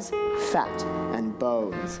rags, fat, and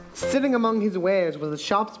bones. Sitting among his wares was the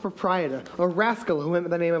shop's proprietor, a rascal who went by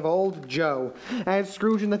the name of Old Joe. As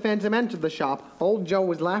Scrooge and the Phantom entered the shop, Old Joe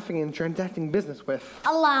was laughing and transacting business with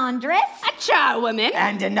A laundress? A charwoman.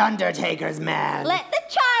 And an undertaker's man. Let the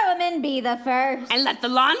charwoman be the first. And let the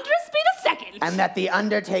laundress be the second. And let the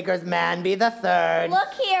undertaker's man be the third.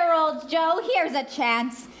 Look here, Old Joe, here's a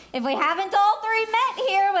chance. If we haven't all three met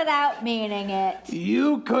here without meaning it.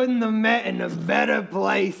 You couldn't have met in a better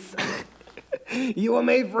place. You were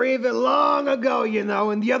made free of it long ago, you know,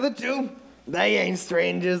 and the other two, they ain't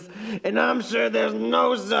strangers. And I'm sure there's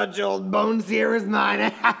no such old bones here as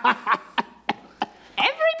mine.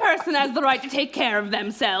 Every person has the right to take care of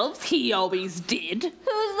themselves. He always did. Who's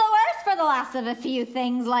the worse for the loss of a few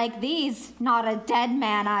things like these? Not a dead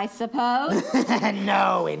man, I suppose.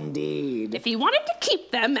 No, indeed. If he wanted to keep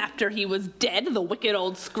them after he was dead, the wicked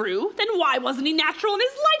old screw, then why wasn't he natural in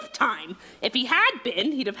his lifetime? If he had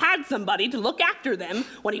been, he'd have had somebody to look after them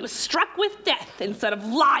when he was struck with death instead of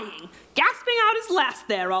lying, gasping out his last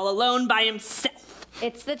there all alone by himself.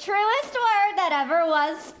 It's the truest word that ever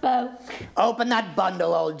was spoke. Open that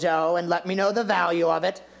bundle, Old Joe, and let me know the value of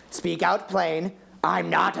it. Speak out plain. I'm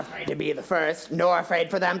not afraid to be the first, nor afraid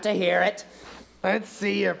for them to hear it. Let's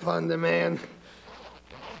see your plunder, man.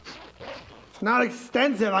 It's not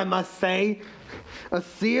extensive, I must say. A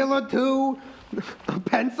seal or two, a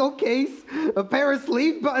pencil case, a pair of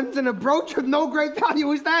sleeve buttons, and a brooch with no great value.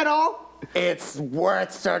 Is that all? It's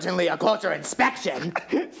worth certainly a closer inspection.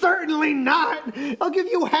 Certainly not. I'll give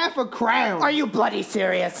you half a crown. Are you bloody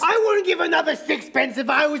serious? I wouldn't give another sixpence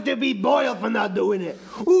if I was to be boiled for not doing it.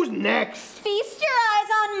 Who's next? Feast your eyes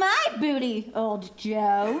on my booty, Old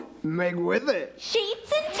Joe. Make with it.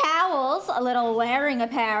 Sheets and towels, a little wearing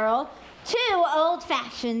apparel, 2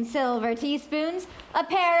 old-fashioned silver teaspoons, a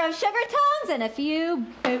pair of sugar tongs, and a few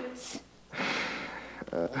boots.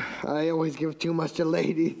 I always give too much to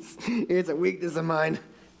ladies. It's a weakness of mine.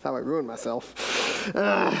 That's how I ruin myself.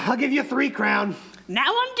 I'll give you 3 crowns.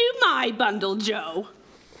 Now undo my bundle, Joe.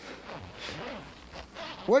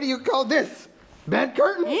 What do you call this? Bed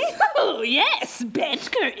curtains? Oh, yes, bed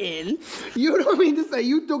curtains. You don't mean to say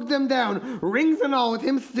you took them down, rings and all, with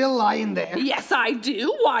him still lying there? Yes, I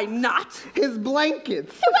do. Why not? His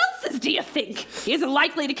blankets. Who else's do you think? He isn't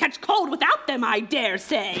likely to catch cold without them, I dare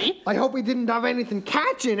say. I hope he didn't have anything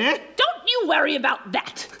catching it. Don't you worry about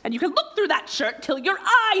that. And you can look through that shirt till your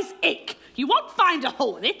eyes ache. You won't find a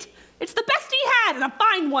hole in it. It's the best he had, and a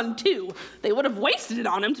fine one, too. They would have wasted it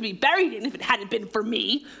on him to be buried in if it hadn't been for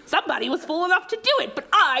me. Somebody was fool enough to do it, but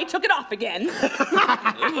I took it off again.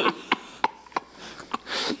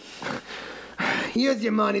 Here's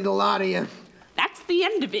your money, the lot of you. That's the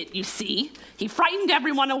end of it, you see. He frightened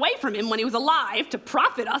everyone away from him when he was alive to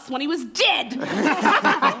profit us when he was dead.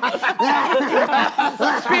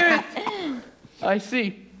 Spirit! I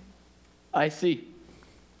see.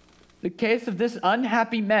 The case of this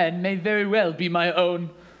unhappy man may very well be my own.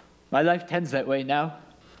 My life tends that way now.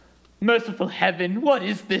 Merciful heaven, what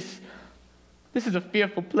is this? This is a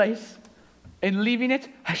fearful place. In leaving it,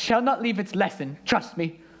 I shall not leave its lesson. Trust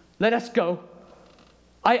me. Let us go.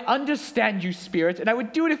 I understand you, Spirit, and I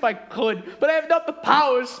would do it if I could, but I have not the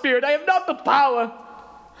power, Spirit. I have not the power.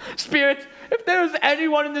 Spirit, if there is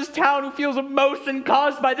anyone in this town who feels emotion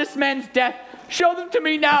caused by this man's death, show them to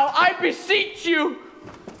me now. I beseech you.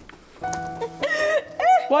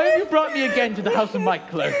 Why have you brought me again to the house of my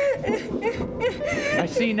clerk? I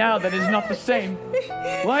see now that it is not the same.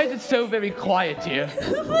 Why is it so very quiet here?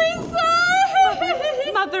 My son!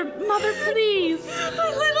 Mother, please. My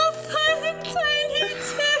little son, Tiny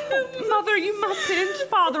Tim. Mother, you mustn't.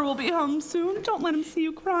 Father will be home soon. Don't let him see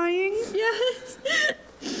you crying. Yes.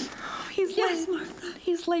 Yes, Martha.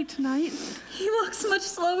 He's late tonight. He walks much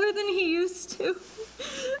slower than he used to. And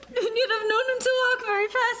yet I've known him to walk very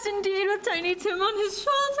fast indeed with Tiny Tim on his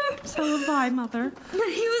shoulder. So have I, Mother. But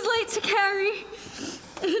he was light to carry.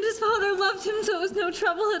 And his father loved him, so it was no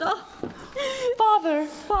trouble at all. Father.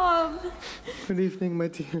 Bob. Good evening, my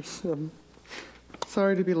dears.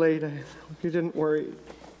 Sorry to be late. I hope you didn't worry.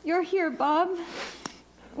 You're here, Bob.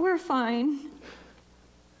 We're fine.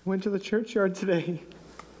 I went to the churchyard today.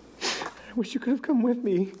 I wish you could have come with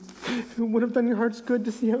me. It would have done your hearts good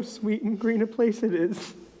to see how sweet and green a place it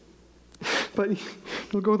is. But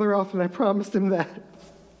you'll go there often, I promised him that.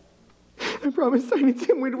 I promised Tiny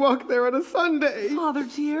Tim we'd walk there on a Sunday. Father,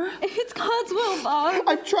 dear. It's God's will, Bob.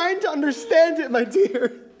 I'm trying to understand it, my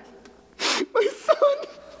dear. My son.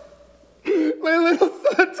 My little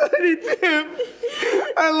son, Tiny Tim.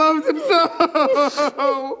 I loved him so.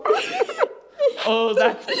 Oh,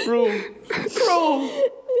 that's cruel. Cruel.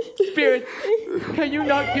 Spirit, can you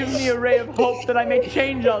not give me a ray of hope that I may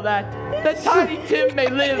change all that? That Tiny Tim may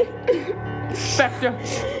live? Spectre,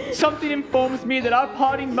 something informs me that our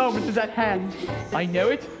parting moment is at hand. I know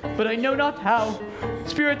it, but I know not how.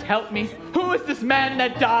 Spirit, help me. Who is this man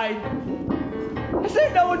that died? Is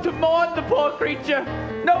there no one to mourn the poor creature?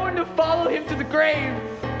 No one to follow him to the grave?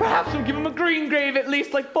 Perhaps we'll give him a green grave at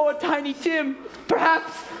least, like poor Tiny Tim.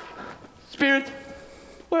 Perhaps. Spirit,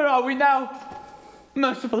 where are we now?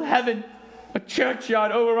 Merciful heaven, a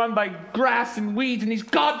churchyard overrun by grass and weeds and these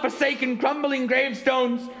God-forsaken crumbling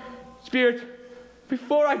gravestones. Spirit,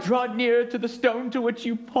 before I draw nearer to the stone to which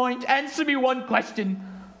you point, answer me one question.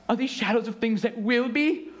 Are these shadows of things that will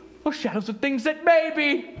be, or shadows of things that may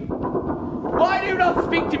be? Why do you not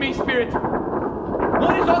speak to me, Spirit?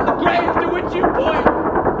 What is on the grave to which you point?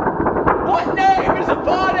 What name is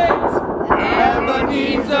upon it?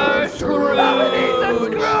 Ebenezer Scrooge!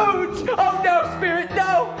 Ebenezer Scrooge! Oh no, Spirit,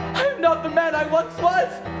 no! I am not the man I once was!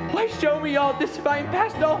 Why show me all this if I am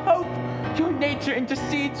past all hope? Your nature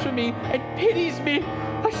intercedes for me and pities me.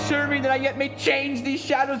 Assure me that I yet may change these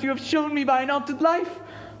shadows you have shown me by an altered life.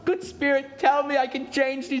 Good Spirit, tell me I can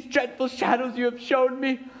change these dreadful shadows you have shown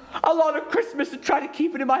me. I'll honor Christmas and try to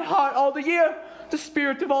keep it in my heart all the year. The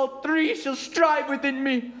spirit of all three shall strive within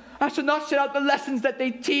me. I shall not shut out the lessons that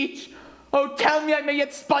they teach. Oh, tell me I may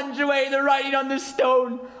yet sponge away the writing on this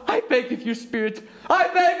stone. I beg of you, Spirit. I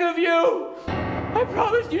beg of you. I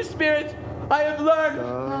promise you, Spirit. I have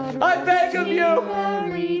learned. I beg of you.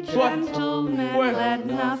 Where? Let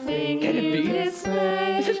nothing Can it be?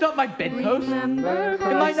 dismay. This is not my bedpost. Am Remember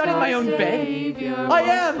I not in my own bed? I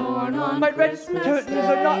am. My red curtains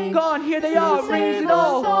are not gone. Here they are, rings and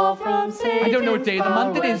all. I don't know what day of the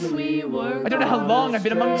month it is. I don't know how long I've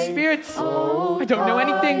been among the spirits. I don't know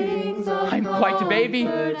anything. I'm quite a baby.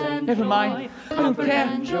 Never mind. I don't care.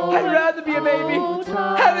 I'd rather be a baby.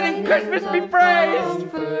 Heaven and Christmas be praised.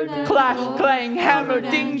 Clash, clang, hammer,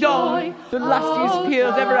 ding dong. The lustiest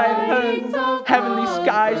peals ever I have heard. Heavenly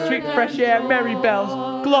skies, sweet fresh air, merry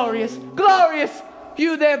bells. Glorious, glorious.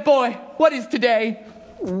 You there, boy. What is today?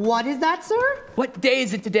 What is that, sir? What day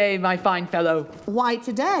is it today, my fine fellow? Why,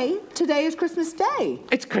 today? Today is Christmas Day.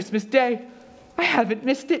 It's Christmas Day. I haven't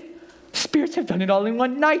missed it. The spirits have done it all in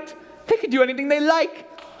one night. They can do anything they like.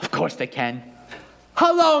 Of course they can.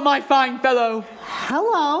 Hello, my fine fellow.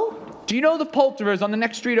 Hello. Do you know the poulterers on the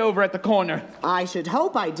next street over at the corner? I should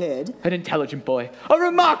hope I did. An intelligent boy. A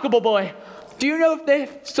remarkable boy. Do you know if they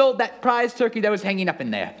sold that prize turkey that was hanging up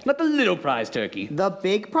in there? Not the little prize turkey. The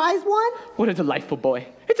big prize one? What a delightful boy.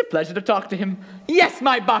 It's a pleasure to talk to him. Yes,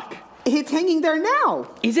 my buck. It's hanging there now.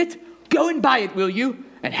 Is it? Go and buy it, will you?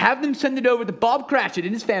 And have them send it over to Bob Cratchit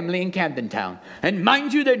and his family in Camden Town. And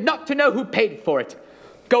mind you, they're not to know who paid for it.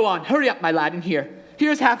 Go on, hurry up, my lad, and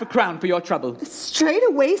here's half a crown for your trouble. Straight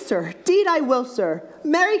away, sir. Deed I will, sir.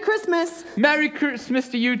 Merry Christmas. Merry Christmas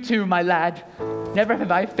to you too, my lad. Never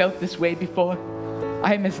have I felt this way before.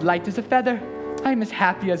 I am as light as a feather. I am as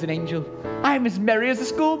happy as an angel. I am as merry as a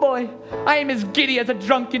schoolboy. I am as giddy as a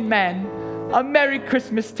drunken man. A Merry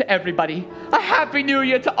Christmas to everybody. A Happy New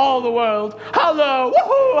Year to all the world. Hello,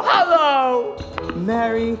 woohoo, hello.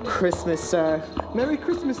 Merry Christmas, sir. Merry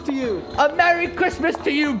Christmas to you. A Merry Christmas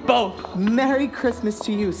to you both. Merry Christmas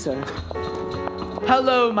to you, sir.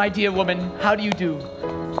 Hello, my dear woman. How do you do?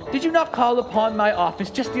 Did you not call upon my office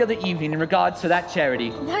just the other evening in regards to that charity?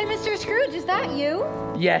 Why, Mr. Scrooge, is that you?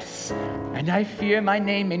 Yes, and I fear my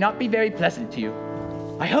name may not be very pleasant to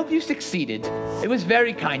you. I hope you succeeded. It was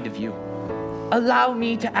very kind of you. Allow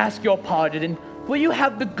me to ask your pardon, and will you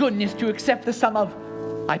have the goodness to accept the sum of...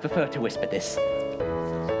 I prefer to whisper this.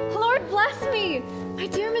 Lord bless me! My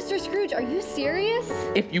dear Mr. Scrooge, are you serious?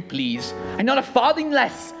 If you please, and not a farthing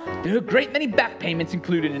less. There are a great many back payments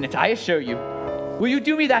included in it, I assure you. Will you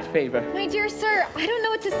do me that favor? My dear sir, I don't know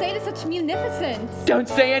what to say to such munificence. Don't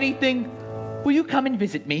say anything. Will you come and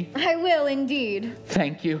visit me? I will indeed.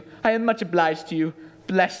 Thank you. I am much obliged to you.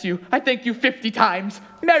 Bless you. I thank you 50 times.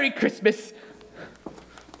 Merry Christmas.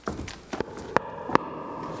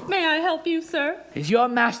 May I help you, sir? Is your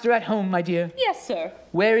master at home, my dear? Yes, sir.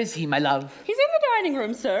 Where is he, my love? He's in the dining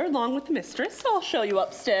room, sir, along with the mistress. I'll show you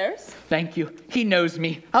upstairs. Thank you. He knows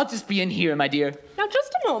me. I'll just be in here, my dear. Now,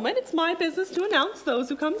 just a moment. It's my business to announce those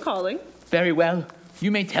who come calling. Very well.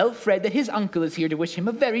 You may tell Fred that his uncle is here to wish him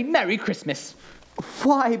a very Merry Christmas.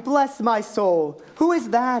 Why, bless my soul. Who is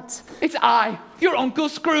that? It's I, your Uncle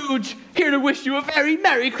Scrooge, here to wish you a very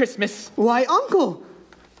Merry Christmas. Why, Uncle.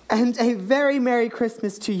 And a very Merry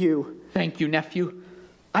Christmas to you. Thank you, nephew.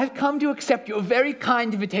 I've come to accept your very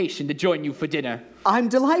kind invitation to join you for dinner. I'm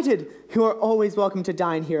delighted. You are always welcome to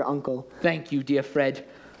dine here, Uncle. Thank you, dear Fred.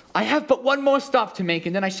 I have but one more stop to make,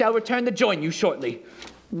 and then I shall return to join you shortly.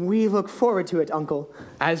 We look forward to it, Uncle.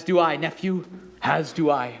 As do I, nephew. As do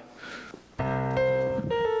I.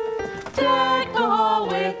 Deck the hall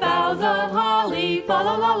with boughs of holly, fa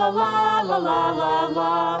la la la la la la la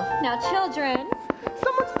la. Now, children,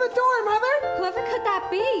 Someone's at the door, Mother. whoever could that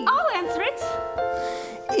be? I'll answer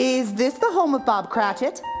it. Is this the home of Bob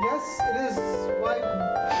Cratchit? Yes, it is. Why,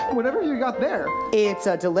 whatever you got there. It's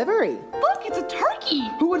a delivery. Look, it's a turkey.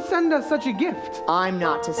 Who would send us such a gift? I'm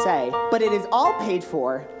not to say, but it is all paid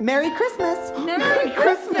for. Merry Christmas. Merry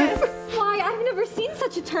Christmas! Why, I've never seen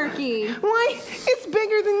such a turkey. Why, it's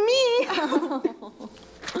bigger than me.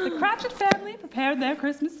 The Cratchit family prepared their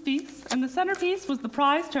Christmas feast, and the centerpiece was the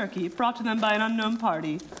prize turkey brought to them by an unknown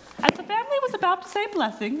party. As the family was about to say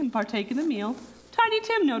blessing and partake in the meal, Tiny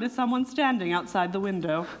Tim noticed someone standing outside the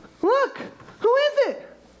window. Look, who is it?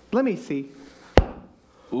 Let me see.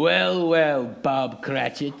 Well, well, Bob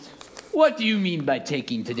Cratchit. What do you mean by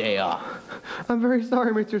taking today off? I'm very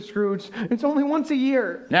sorry, Mr. Scrooge. It's only once a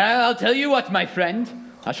year. Now, I'll tell you what, my friend.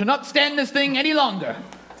 I shall not stand this thing any longer.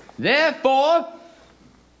 Therefore,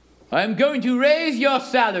 I'm going to raise your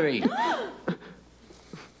salary.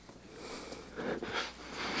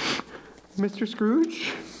 Mr.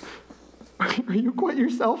 Scrooge? Are you quite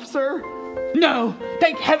yourself, sir? No,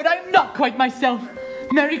 thank heaven I'm not quite myself.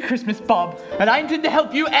 Merry Christmas, Bob, and I intend to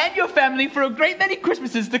help you and your family for a great many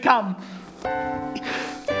Christmases to come.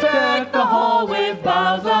 Deck the hall with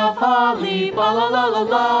boughs of holly, fa la la la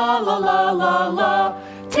la la la la la.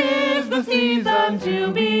 'Tis the season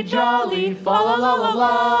to be jolly, fa la la la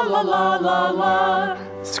la la la la la.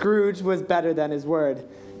 Scrooge was better than his word.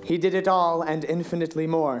 He did it all and infinitely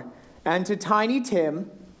more. And to Tiny Tim,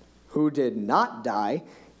 who did not die,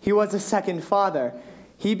 he was a second father.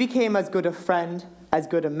 He became as good a friend, as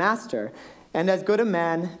good a master, and as good a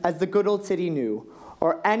man as the good old city knew,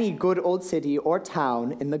 or any good old city or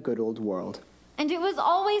town in the good old world. And it was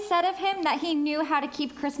always said of him that he knew how to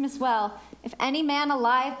keep Christmas well, if any man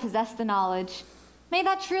alive possessed the knowledge. May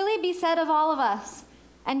that truly be said of all of us.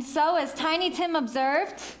 And so, as Tiny Tim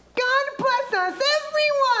observed, God bless us,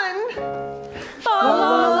 everyone! La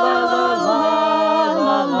la la la la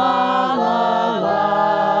la la la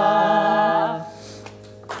la.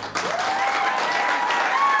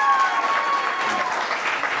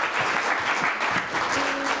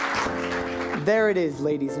 There it is,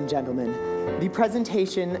 ladies and gentlemen. The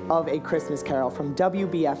presentation of A Christmas Carol from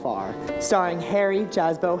WBFR, starring Harry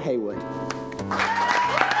Jasbo Haywood.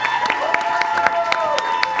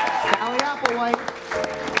 Sally Applewhite.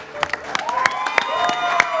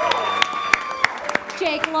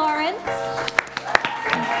 Jake Lawrence,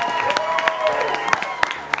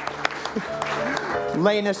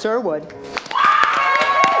 Lena Sherwood,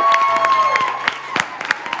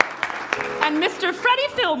 And Mr. Freddie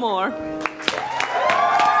Fillmore.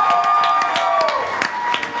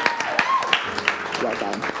 well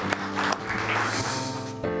done.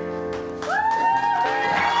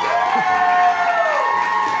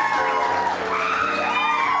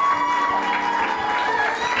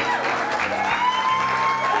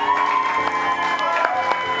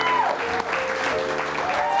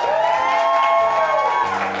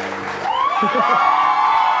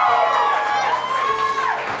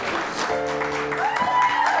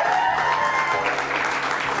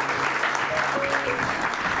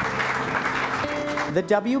 The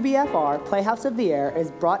WBFR Playhouse of the Air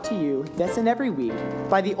is brought to you this and every week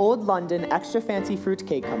by the Old London Extra Fancy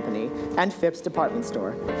Fruitcake Company and Phipps Department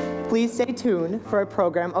Store. Please stay tuned for a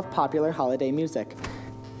program of popular holiday music.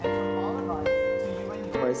 And from all of us to you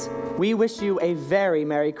and yours, we wish you a very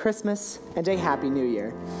Merry Christmas and a Happy New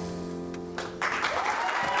Year.